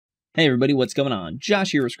Hey everybody, what's going on?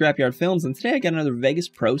 Josh here with Scrapyard Films, and today I got another Vegas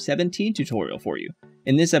Pro 17 tutorial for you.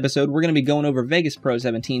 In this episode, we're going to be going over Vegas Pro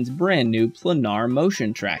 17's brand new planar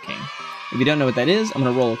motion tracking. If you don't know what that is, I'm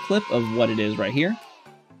going to roll a clip of what it is right here.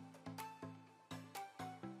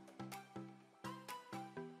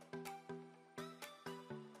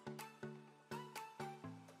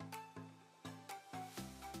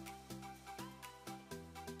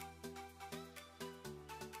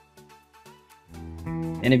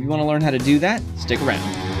 And if you want to learn how to do that, stick around.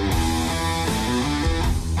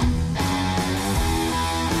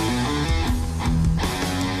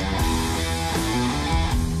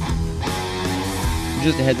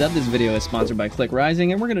 Just a heads up, this video is sponsored by Click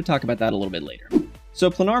Rising, and we're going to talk about that a little bit later.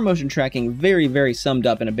 So planar motion tracking, very summed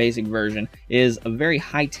up in a basic version, is a very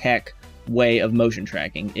high-tech way of motion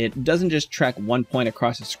tracking. It doesn't just track one point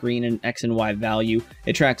across a screen in X and Y value,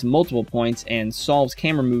 it tracks multiple points and solves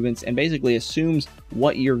camera movements and basically assumes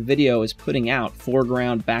what your video is putting out,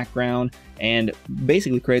 foreground, background, and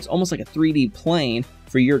basically creates almost like a 3D plane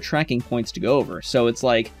for your tracking points to go over. So it's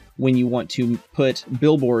like when you want to put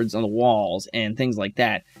billboards on the walls and things like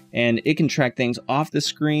that, and it can track things off the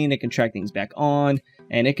screen, it can track things back on,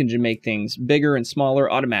 and it can just make things bigger and smaller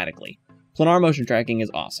automatically. Planar motion tracking is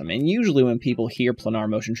awesome, and usually when people hear planar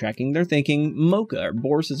motion tracking, they're thinking Mocha or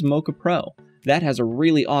Boris's Mocha Pro. That has a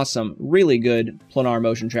really awesome, really good planar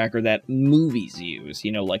motion tracker that movies use,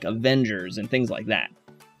 you know, like Avengers and things like that.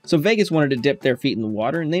 So Vegas wanted to dip their feet in the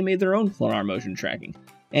water, and they made their own planar motion tracking.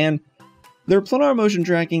 And their planar motion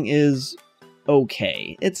tracking is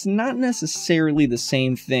okay. It's not necessarily the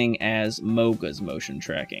same thing as Mocha's motion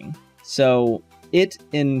tracking. So it,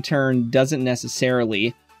 in turn, doesn't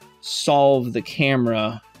necessarily solve the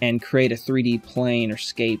camera and create a 3D plane or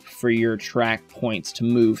scape for your track points to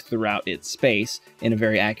move throughout its space in a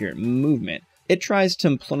very accurate movement. It tries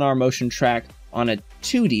to planar motion track on a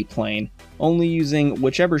 2D plane, only using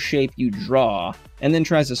whichever shape you draw, and then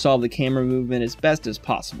tries to solve the camera movement as best as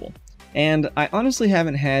possible. And I honestly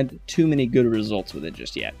haven't had too many good results with it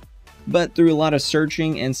just yet. But through a lot of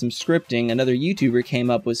searching and some scripting, another YouTuber came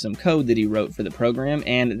up with some code that he wrote for the program,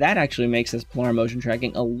 and that actually makes this planar motion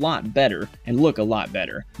tracking a lot better and look a lot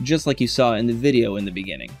better, just like you saw in the video in the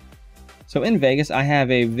beginning. So in Vegas, I have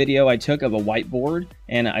a video I took of a whiteboard,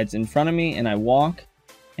 and it's in front of me, and I walk,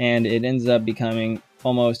 and it ends up becoming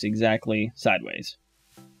almost exactly sideways.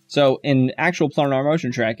 So in actual planar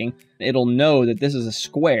motion tracking, it'll know that this is a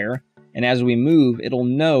square, and as we move, it'll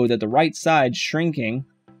know that the right side's shrinking,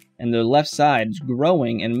 and the left side is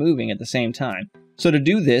growing and moving at the same time. So to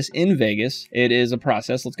do this in Vegas, it is a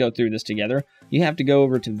process. Let's go through this together. You have to go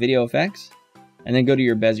over to Video Effects, and then go to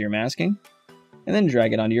your Bezier Masking, and then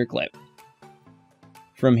drag it onto your clip.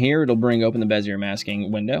 From here, it'll bring open the Bezier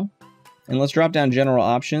Masking window. And let's drop down General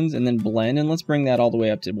Options, and then Blend, and let's bring that all the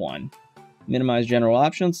way up to 1. Minimize General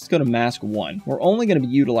Options, let's go to Mask 1. We're only going to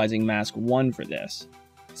be utilizing Mask 1 for this.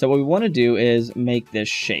 So what we want to do is make this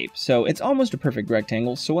shape. So it's almost a perfect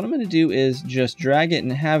rectangle. So what I'm going to do is just drag it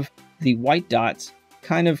and have the white dots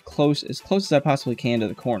kind of as close as I possibly can to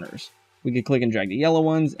the corners. We could click and drag the yellow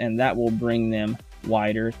ones, and that will bring them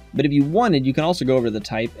wider. But if you wanted, you can also go over to the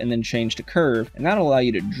type and then change to curve, and that'll allow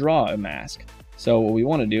you to draw a mask. So what we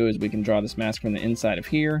want to do is we can draw this mask from the inside of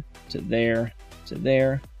here to there, to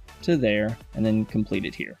there, to there, and then complete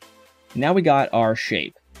it here. Now we got our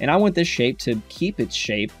shape. And I want this shape to keep its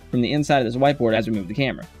shape from the inside of this whiteboard as we move the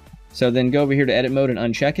camera. So then go over here to edit mode and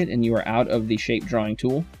uncheck it, and you are out of the shape drawing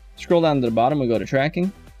tool. Scroll down to the bottom, we go to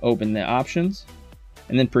tracking, open the options,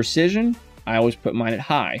 and then precision, I always put mine at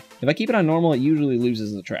high. If I keep it on normal, it usually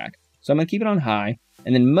loses the track. So I'm gonna keep it on high,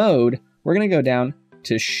 and then mode, we're gonna go down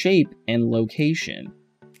to shape and location.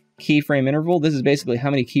 Keyframe interval, this is basically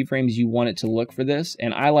how many keyframes you want it to look for this,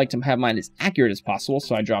 and I like to have mine as accurate as possible,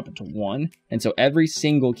 so I drop it to 1, and so every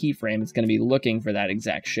single keyframe is going to be looking for that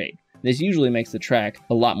exact shape. This usually makes the track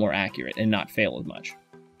a lot more accurate and not fail as much.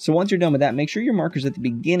 So once you're done with that, make sure your marker's at the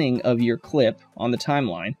beginning of your clip on the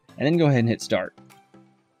timeline, and then go ahead and hit start.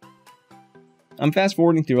 I'm fast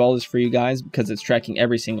forwarding through all this for you guys because it's tracking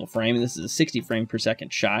every single frame, and this is a 60 frame per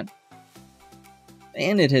second shot.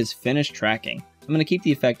 And it has finished tracking. I'm going to keep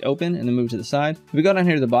the effect open and then move to the side. If we go down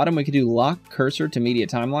here to the bottom, we can do lock cursor to media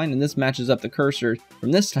timeline, and this matches up the cursor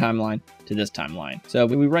from this timeline to this timeline. So if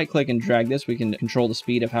we right click and drag this, we can control the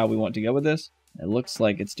speed of how we want to go with this. It looks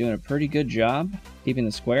like it's doing a pretty good job keeping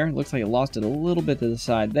the square. It looks like it lost it a little bit to the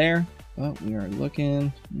side there, but we are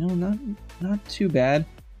looking, no, not too bad.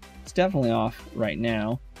 It's definitely off right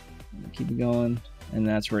now. Keep it going, and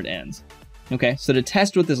that's where it ends. Okay, so to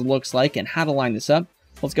test what this looks like and how to line this up,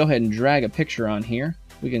 let's go ahead and drag a picture on here.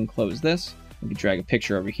 We can close this. We can drag a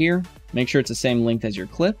picture over here. Make sure it's the same length as your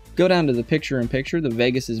clip. Go down to the picture-in-picture, the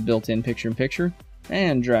Vegas' built-in picture-in-picture,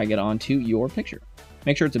 and drag it onto your picture.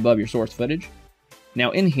 Make sure it's above your source footage.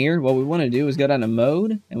 Now in here, what we want to do is go down to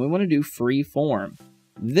Mode, and we want to do Free Form.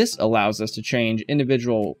 This allows us to change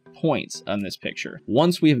individual points on this picture.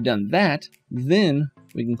 Once we have done that, then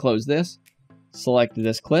we can close this, select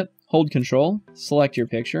this clip, hold Control, select your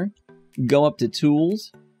picture, go up to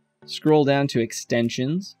Tools, scroll down to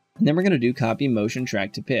Extensions, and then we're going to do Copy Motion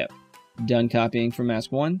Track to PIP. Done copying from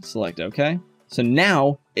Mask 1, select OK. So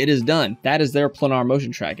now it is done. That is their planar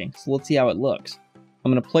motion tracking. So let's see how it looks.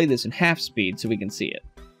 I'm going to play this in half speed so we can see it.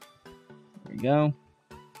 There we go.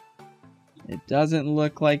 It doesn't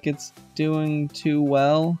look like it's doing too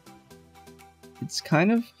well. It's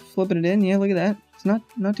kind of flipping it in. Yeah, look at that. It's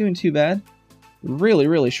not doing too bad. Really,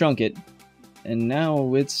 really shrunk it. And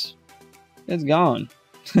now it's gone.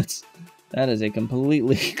 That is a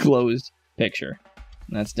completely closed picture.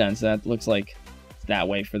 And that's done. So that looks like it's that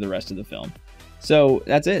way for the rest of the film. So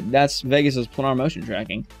that's it. That's Vegas' planar motion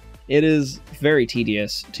tracking. It is very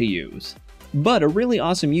tedious to use. But a really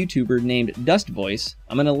awesome YouTuber named DustVoice,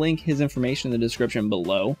 I'm going to link his information in the description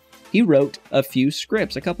below. He wrote a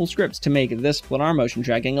couple scripts to make this planar motion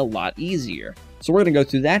tracking a lot easier. So we're going to go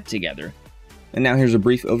through that together. And now here's a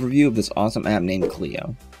brief overview of this awesome app named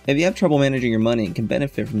Clio. If you have trouble managing your money and can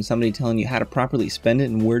benefit from somebody telling you how to properly spend it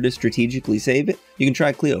and where to strategically save it, you can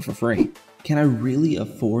try Clio for free. Can I really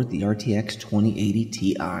afford the RTX 2080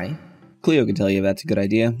 Ti? Clio can tell you if that's a good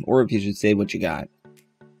idea, or if you should save what you got.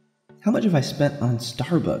 How much have I spent on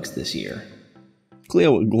Starbucks this year?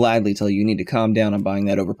 Clio would gladly tell you need to calm down on buying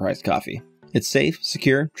that overpriced coffee. It's safe,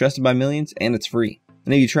 secure, trusted by millions, and it's free.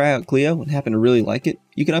 And if you try out Clio and happen to really like it,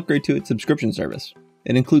 you can upgrade to its subscription service.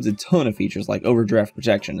 It includes a ton of features like overdraft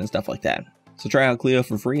protection and stuff like that. So try out Clio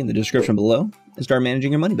for free in the description below and start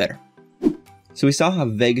managing your money better. So we saw how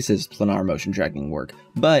Vegas' planar motion tracking work,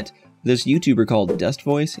 but this YouTuber called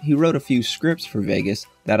DustVoice, he wrote a few scripts for Vegas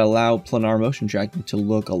that allow planar motion tracking to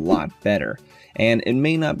look a lot better. And it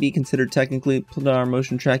may not be considered technically planar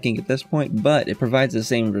motion tracking at this point, but it provides the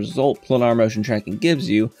same result planar motion tracking gives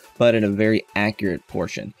you, but in a very accurate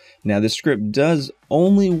portion. Now this script does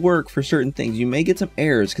only work for certain things. You may get some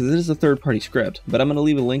errors because it is a third-party script, but I'm going to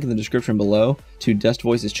leave a link in the description below to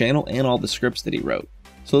DustVoice's channel and all the scripts that he wrote.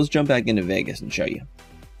 So let's jump back into Vegas and show you.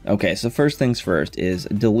 Okay, so first things first is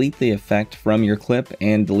delete the effect from your clip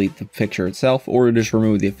and delete the picture itself, or just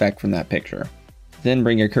remove the effect from that picture. Then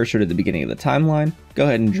bring your cursor to the beginning of the timeline. Go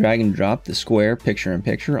ahead and drag and drop the square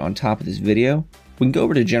picture-in-picture on top of this video. We can go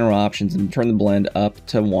over to general options and turn the blend up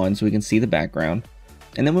to 1 so we can see the background.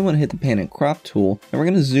 And then we want to hit the pan and crop tool, and we're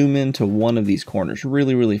going to zoom into one of these corners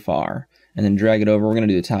really, really far. And then drag it over. We're going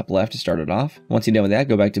to do the top left to start it off. Once you're done with that,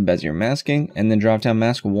 go back to Bezier Masking, and then drop down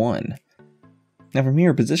Mask 1. Now from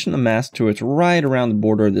here, position the mask to it's right around the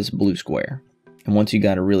border of this blue square. And once you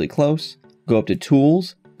got it really close, go up to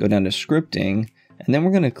Tools, go down to Scripting, and then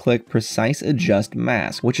we're going to click Precise Adjust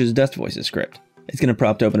Mask, which is DustVoice's script. It's going to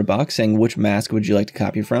prompt to open a box saying which mask would you like to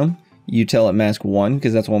copy from. You tell it Mask 1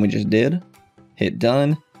 because that's the one we just did. Hit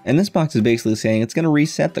Done. And this box is basically saying it's going to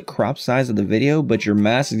reset the crop size of the video, but your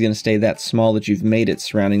mask is going to stay that small that you've made it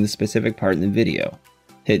surrounding the specific part in the video.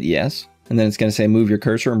 Hit Yes. And then it's going to say move your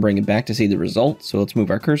cursor and bring it back to see the result. So let's move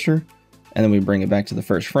our cursor, and then we bring it back to the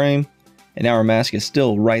first frame. And now our mask is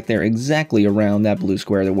still right there exactly around that blue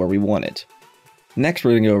square where we want it. Next,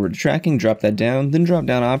 we're going to go over to tracking, drop that down, then drop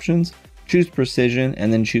down options, choose precision,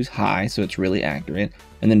 and then choose high so it's really accurate,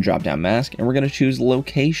 and then drop down mask, and we're going to choose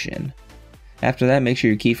location. After that, make sure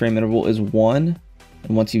your keyframe interval is 1,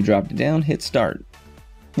 and once you've dropped it down, hit start.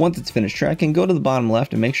 Once it's finished tracking, go to the bottom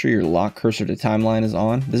left and make sure your lock cursor to timeline is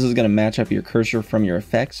on. This is going to match up your cursor from your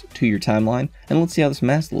effects to your timeline, and let's see how this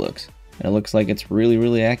mask looks. And it looks like it's really,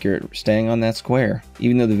 really accurate, staying on that square.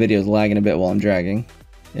 Even though the video is lagging a bit while I'm dragging,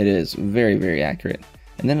 it is very, very accurate.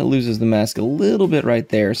 And then it loses the mask a little bit right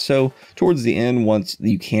there, so towards the end, once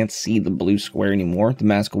you can't see the blue square anymore, the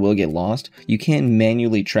mask will get lost. You can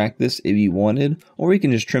manually track this if you wanted, or you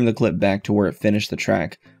can just trim the clip back to where it finished the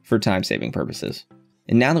track for time-saving purposes.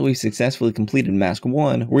 And now that we've successfully completed Mask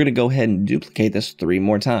 1, we're going to go ahead and duplicate this 3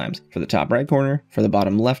 more times, for the top right corner, for the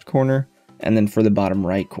bottom left corner, and then for the bottom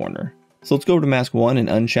right corner. So let's go over to Mask 1 and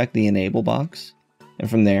uncheck the Enable box, and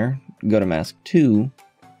from there, go to Mask 2,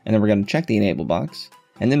 and then we're going to check the Enable box,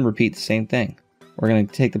 and then repeat the same thing. We're going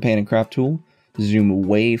to take the pan and crop tool, zoom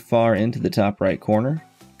way far into the top right corner.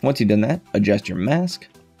 Once you've done that, adjust your mask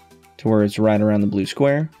to where it's right around the blue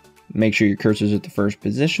square. Make sure your cursor is at the first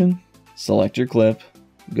position. Select your clip,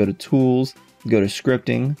 go to Tools, go to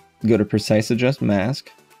Scripting, go to Precise Adjust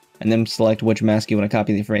Mask, and then select which mask you want to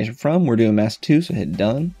copy the information from. We're doing mask 2, so hit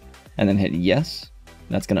done, and then hit yes.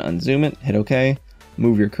 That's going to unzoom it, hit OK,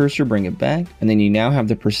 move your cursor, bring it back, and then you now have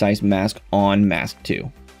the precise mask on mask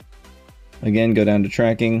 2. Again, go down to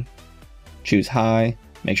tracking, choose high,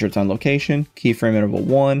 make sure it's on location, keyframe interval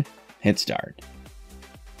 1, hit start.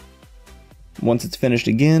 Once it's finished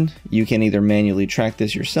again, you can either manually track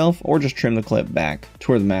this yourself or just trim the clip back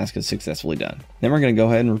to where the mask is successfully done. Then we're going to go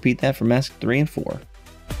ahead and repeat that for mask 3 and 4.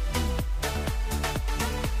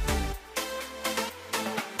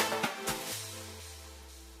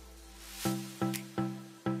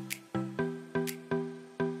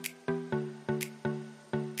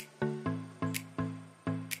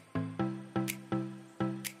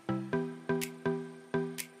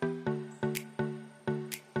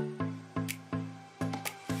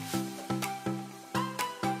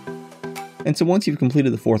 And so once you've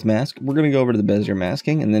completed the 4th mask, we're going to go over to the Bezier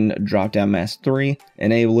Masking and then drop down mask 3,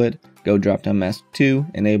 enable it, go drop down mask 2,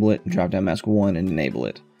 enable it, drop down mask 1 and enable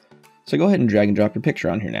it. So go ahead and drag and drop your picture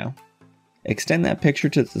on here now. Extend that picture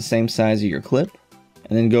to the same size of your clip,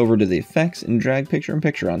 and then go over to the effects and drag picture in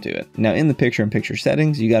picture onto it. Now in the picture in picture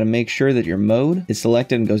settings, you got to make sure that your mode is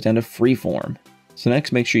selected and goes down to freeform. So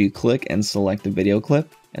next, make sure you click and select the video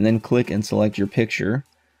clip, and then click and select your picture,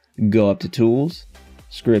 go up to Tools,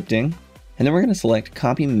 Scripting, and then we're going to select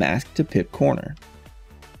Copy Mask to Pip Corner.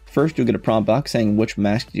 First, you'll get a prompt box saying which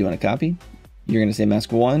mask do you want to copy. You're going to say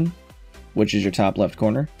mask 1, which is your top left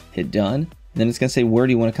corner, hit done. And then it's going to say where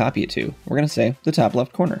do you want to copy it to. We're going to say the top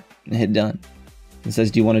left corner and hit done. It says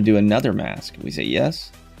do you want to do another mask. We say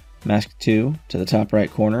yes. Mask 2 to the top right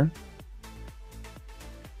corner.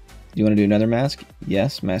 Do you want to do another mask?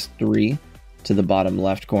 Yes. Mask 3 to the bottom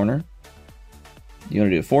left corner. Do you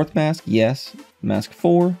want to do a 4th mask? Yes. Mask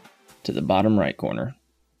 4 to the bottom right corner.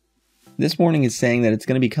 This warning is saying that it's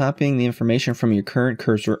going to be copying the information from your current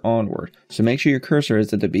cursor onward, so make sure your cursor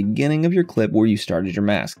is at the beginning of your clip where you started your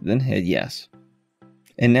mask, then hit yes.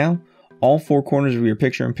 And now, all 4 corners of your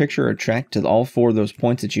picture in picture are tracked to all 4 of those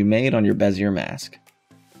points that you made on your Bezier mask.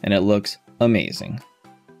 And it looks amazing.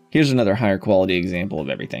 Here's another higher quality example of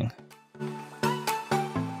everything.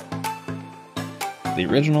 The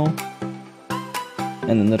original,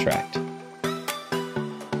 and then the tracked.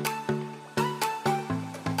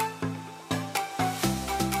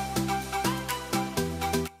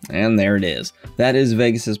 And there it is. That is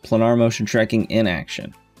Vegas's planar motion tracking in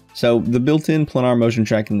action. So the built-in planar motion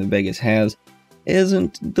tracking that Vegas has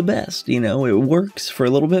isn't the best, you know, it works for a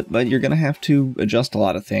little bit, but you're going to have to adjust a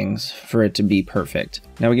lot of things for it to be perfect.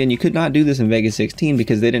 Now again, you could not do this in Vegas 16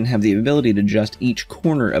 because they didn't have the ability to adjust each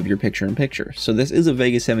corner of your picture-in-picture. So this is a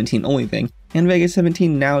Vegas 17 only thing, and Vegas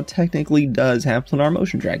 17 now technically does have planar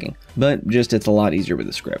motion tracking, but just it's a lot easier with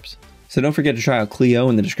the scripts. So don't forget to try out Clio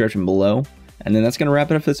in the description below, and then that's going to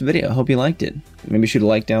wrap it up for this video. I hope you liked it. Maybe shoot a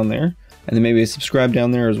like down there, and then maybe subscribe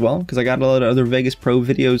down there as well, because I got a lot of other Vegas Pro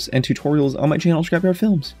videos and tutorials on my channel, Scrapyard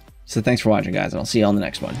Films. So thanks for watching, guys, and I'll see you on the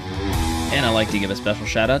next one. And I'd like to give a special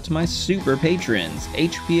shout out to my super patrons,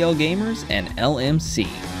 HPL Gamers and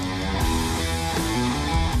LMC.